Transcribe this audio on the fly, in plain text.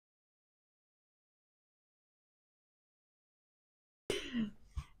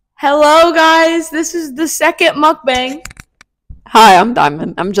Hello, guys. This is the second mukbang. Hi, I'm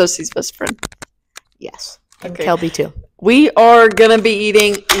Diamond. I'm Josie's best friend. Yes. And Okay. Kelby, too. We are gonna be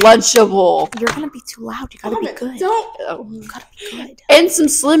eating Lunchable. You're going to be too loud. You got to be good. Don't. You got to be good. And some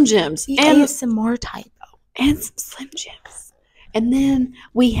Slim Jims. Be And ASMR type. and some Slim Jims. And then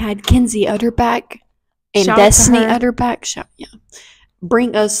we had Kenzie Utterback and Shout out to Destiny her. Utterback.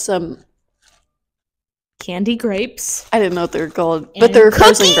 Bring us some. Candy grapes. I didn't know what they were called, but And they're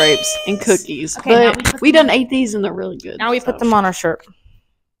frozen cookies. grapes and cookies. Okay, now But we done ate these and they're really good. Now we put them on our shirt.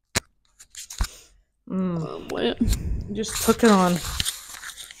 What? Just took it on.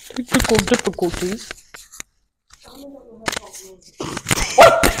 Technical difficulties.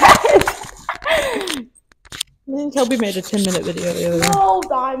 Me and Kelby made a 10-minute video the other day. Oh,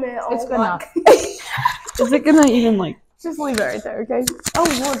 Diamond. It's good enough. Is it gonna even like? Just leave it right there, okay?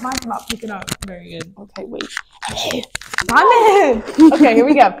 Oh, Lord, mine's not picking up. Very good. Okay, wait. Diamond! Okay, here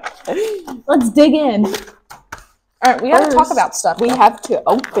we go. Let's dig in. All right, we gotta talk about stuff. We have to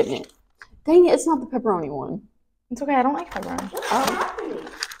open it. Dang it, it's not the pepperoni one. It's okay, I don't like pepperoni.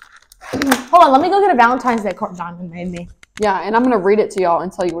 Hold on, let me go get a Valentine's Day card Diamond made me. Yeah, and I'm gonna read it to y'all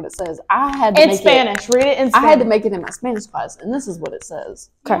and tell you what it says. I had to In make Spanish. Read it in I Spanish. had to make it in my Spanish class, and this is what it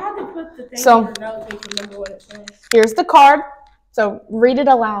says. You Okay. have to put the thing So- in your notes so you can remember what it says. Here's the card. So read it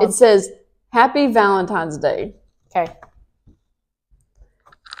aloud. It says, "Happy Valentine's Day. Okay.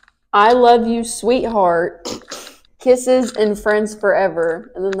 I love you, sweetheart. Kisses and friends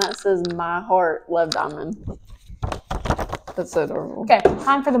forever." And then that says, "My heart, love Diamond." That's so adorable. Okay,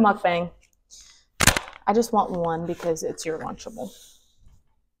 time for the mukbang. I just want one because it's your Lunchable.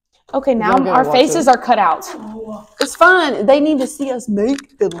 Okay, now Y'all gotta our watch faces it. are cut out. It's fine. They need to see us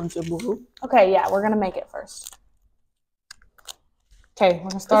make the Lunchable. Okay, yeah, we're gonna make it first. Okay, we're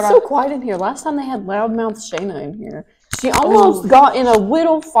gonna start It's off. so quiet in here. Last time they had loudmouth Shayna in here. She almost got in a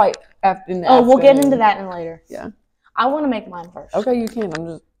whittle fight after that. Oh, we'll get into that in later. Yeah. I want to make mine first. Okay, you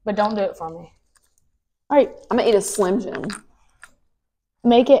can. But don't do it for me. All right, I'm gonna eat a Slim Jim.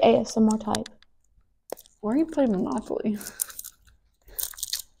 Make it ASMR type. Why are you playing Monopoly?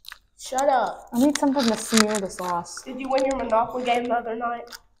 Shut up. I need something to smear the sauce. Did you win your Monopoly game the other night?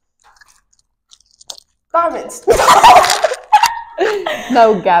 Diamonds.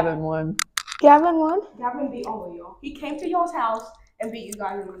 No, Gavin won. Gavin won? Gavin beat all of y'all. He came to y'all's house and beat you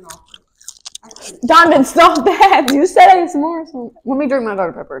guys in Monopoly. Diamond, stop that! You said ASMR. So let me drink my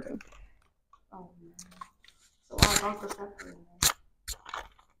Dr. Pepper too. Oh, man. So I got the pepper in there.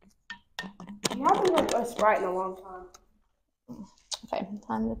 You haven't looked us right in a long time. Okay,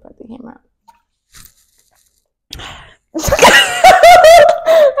 time to put the camera up.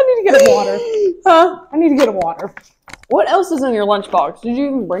 I need to get a water. Huh? I need to get a water. What else is in your lunchbox? Did you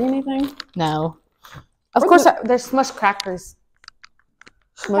even bring anything? No. Of course, there's smushed crackers.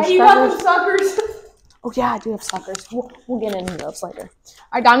 Smushed Hey, you got crackers? them suckers? Oh, yeah, I do have suckers. We'll get into those later. All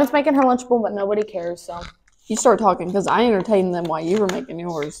right, Diamond's making her Lunchable, but nobody cares, so. You start talking because I entertained them while you were making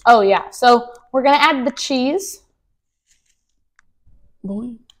yours. Oh, yeah. So we're going to add the cheese.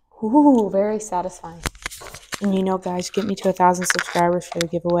 Boy. Ooh, very satisfying. And you know, guys, get me to 1,000 subscribers for the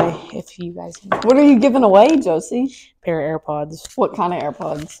giveaway if you guys need What are you giving away, Josie? a pair of AirPods. What kind of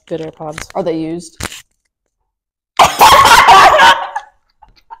AirPods? Good AirPods. Are they used?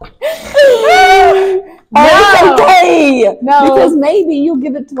 No. It's okay. No. Because maybe you'll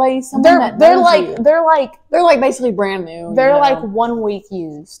give it away someone They're like basically brand new. they're you know? like 1 week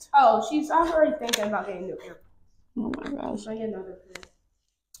used. Oh, I was already thinking about getting new AirPods. Oh my gosh. I get another pair.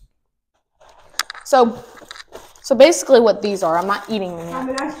 So basically what these are, I'm not eating them I yet.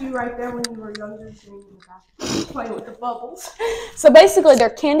 mean, that's you right there when you were younger, playing with the bubbles. So basically they're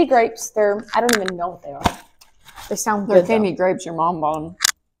candy grapes. I don't even know what they are. They sound They're good. candy grapes. Your mom bought them.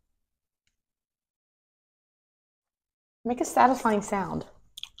 Make a satisfying sound.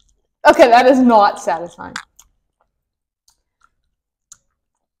 Okay, that is not satisfying.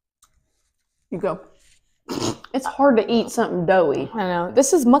 You go. It's hard to eat something doughy. I know.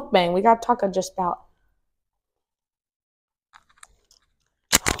 This is mukbang. We got to talk just about.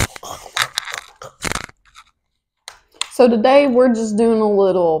 So today we're just doing a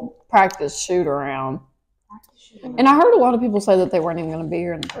little practice shoot around. And I heard a lot of people say that they weren't even going to be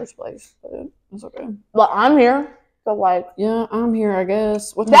here in the first place, but it's okay. But I'm here. So like, Yeah, I'm here, I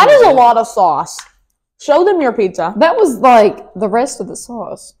guess. What that time is a it? lot of sauce. Show them your pizza. That was like the rest of the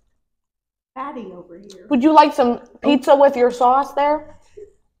sauce. Fatty over here. Would you like some pizza with your sauce there?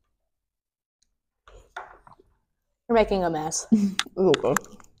 You're making a mess. Okay.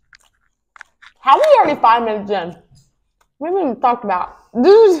 How are we already 5 minutes in? We haven't even talked about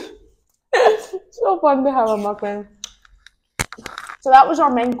this. Is so fun to have a mukbang. So that was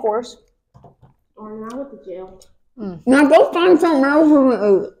our main course. Or now with the jail. Now go find something else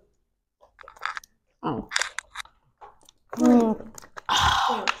to eat. Oh.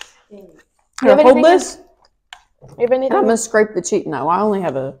 You have Hold anything this. You have anything? I'm gonna scrape the cheek. No, I only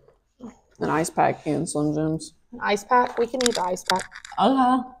have an ice pack and Slim Jims. Ice pack? We can eat the ice pack.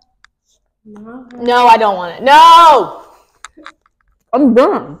 Okay. No, I don't want it. No! I'm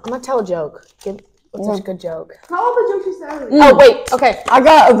done. I'm gonna tell a joke. What's a good joke? Tell all the jokes you said. Oh, wait. Okay. I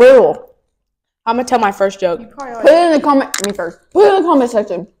got a riddle. I'm gonna tell my first joke. Put it in the comment. Me first. Put it in the comment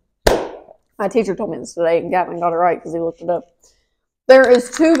section. My teacher told me this today, and Gavin got it right because he looked it up. There is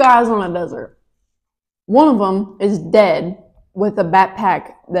 2 guys on a desert. One of them is dead with a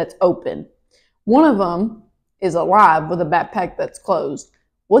backpack that's open. One of them is alive with a backpack that's closed.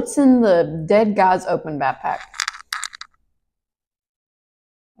 What's in the dead guy's open backpack?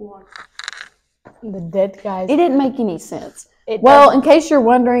 The dead guys. It didn't make any sense. Well, In case you're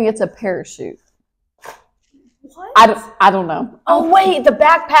wondering, it's a parachute. What? I don't know. oh wait, the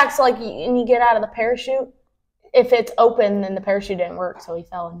backpack's like, and you get out of the parachute. If it's open, then the parachute didn't work, so he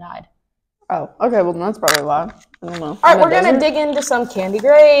fell and died. Oh, okay. Well, that's probably why. I don't know. All right, we're gonna dig into some candy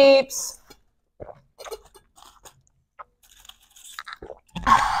grapes.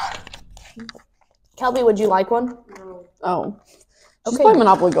 Kelby, would you like one? No. Oh. Just Okay. play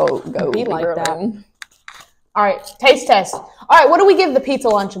Monopoly Go. Be like girl. that. All right, taste test. All right, what do we give the pizza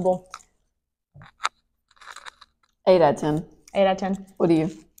Lunchable? 8 out of 10. 8 out of 10. What do you?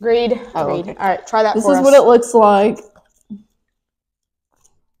 Agreed. Oh, Agreed. okay. All right, try that This for is us. what it looks like.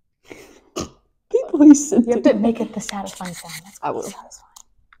 Please sit You have to make it the satisfying sound. That's I will. satisfying.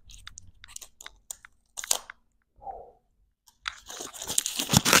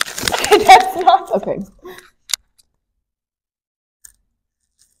 That's not. Okay.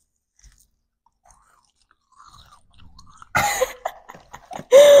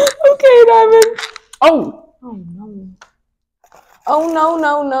 Okay, Diamond. Oh. Oh no. Oh no,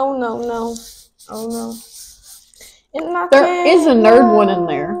 no, no, no, no. Oh no. There is a nerd one in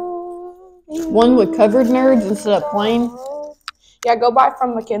there. One with covered nerds instead of plain. Yeah, go buy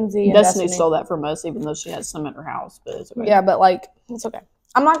from Mackenzie. And Destiny stole that from us, even though she has some at her house. But it's okay. Yeah, but like, it's okay.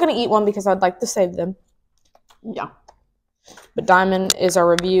 I'm not gonna eat one because I'd like to save them. Yeah. But Diamond is our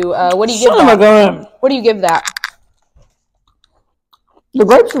review. What do you Son give of a that? gun. What do you give that? The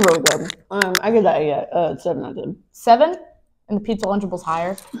grapes are really good. I give that 7 out of 10. 7? And the pizza Lunchable's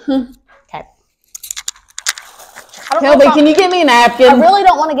higher? Okay. Kelby, can you get me a napkin? I really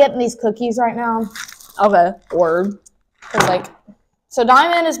don't want to get these cookies right now. Okay. Word. Cause like, so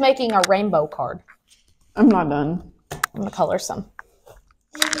Diamond is making a rainbow card. I'm not done. I'm gonna color some.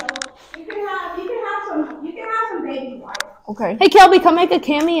 You can have some baby wipes. Okay. Hey Kelby, come make a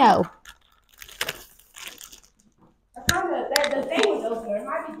cameo. The thing was open. It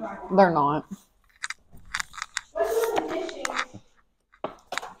might be dry. They're not. What's with the dishes?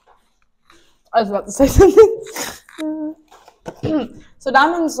 I was about to say something. So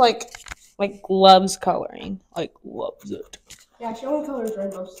Diamond's like loves coloring. Like loves it. Yeah, she only colors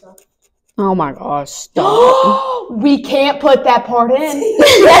rainbow stuff. Oh my gosh. Stop. We can't put that part in. No.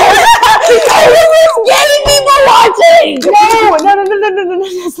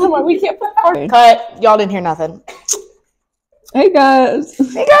 That's not why we can't put that part in. Cut. Y'all didn't hear nothing. Hey guys.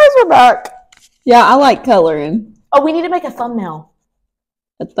 Hey guys, we're back. Yeah, I like coloring. Oh, we need to make a thumbnail.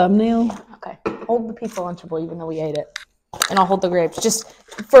 A thumbnail? Okay. Hold the pizza Lunchable even though we ate it. And I'll hold the grapes. Just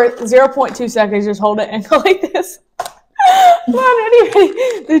for 0.2 seconds, just hold it and go like this. Come on,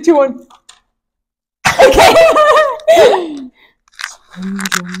 ready? 3, 2, 1. Okay.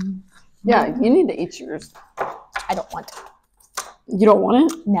 Yeah, you need to eat yours. I don't want to. You don't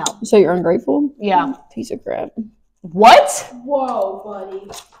want it? No. So you're ungrateful? Yeah. Piece of crap. What? Whoa, buddy.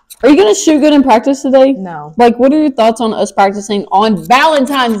 Are you going to shoot good in practice today? No. Like, what are your thoughts on us practicing on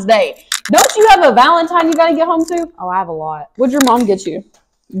Valentine's Day? Don't you have a Valentine you got to get home to? Oh, I have a lot. What'd your mom get you?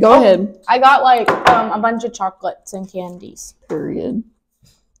 Go ahead. I got like a bunch of chocolates and candies. Period.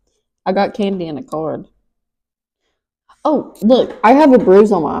 I got candy and a card. Oh, look. I have a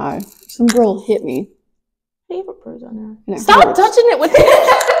bruise on my eye. Some girl hit me. I have a bruise on And there. it Stop hurts. touching it with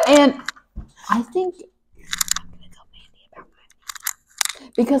it. And I think I'm going to tell Mandy about my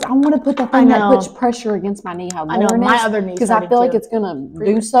knee. Because I want to put the thing that puts pressure against my knee. How I know, my other knee's because I hurting feel like too. it's going to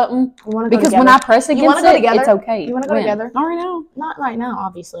do something. You wanna go Because when together? I press You against wanna go it, together? it's okay. You wanna go When? together? Not right now. Not right now,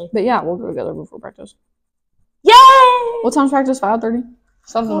 obviously. But yeah, we'll go together before practice. Yay! What time's practice? 5:30?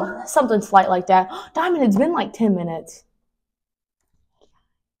 Something slight like that. Diamond, it's been like 10 minutes.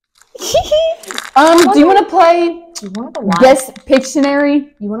 Do you want to play You want to go live? Guess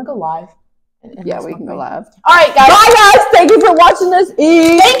Pictionary? You want to go live? Yeah, we can go live. All right, guys. Bye, guys. Thank you for watching us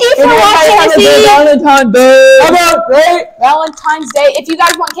eat. Thank you for watching us eat. Valentine's Day. Have a great Valentine's Day. If you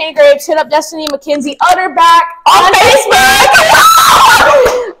guys want candy grapes, hit up Destiny McKenzie Utterback on Facebook.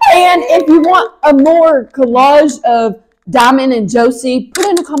 And if you want a more collage of Diamond and Josie, put it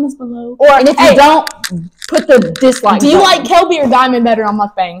in the comments below. And if you don't, put the dislike. Do you like Kelby or Diamond better on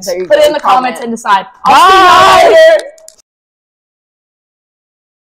mukbangs? Put it in the comments and decide. Bye. I'll see you later.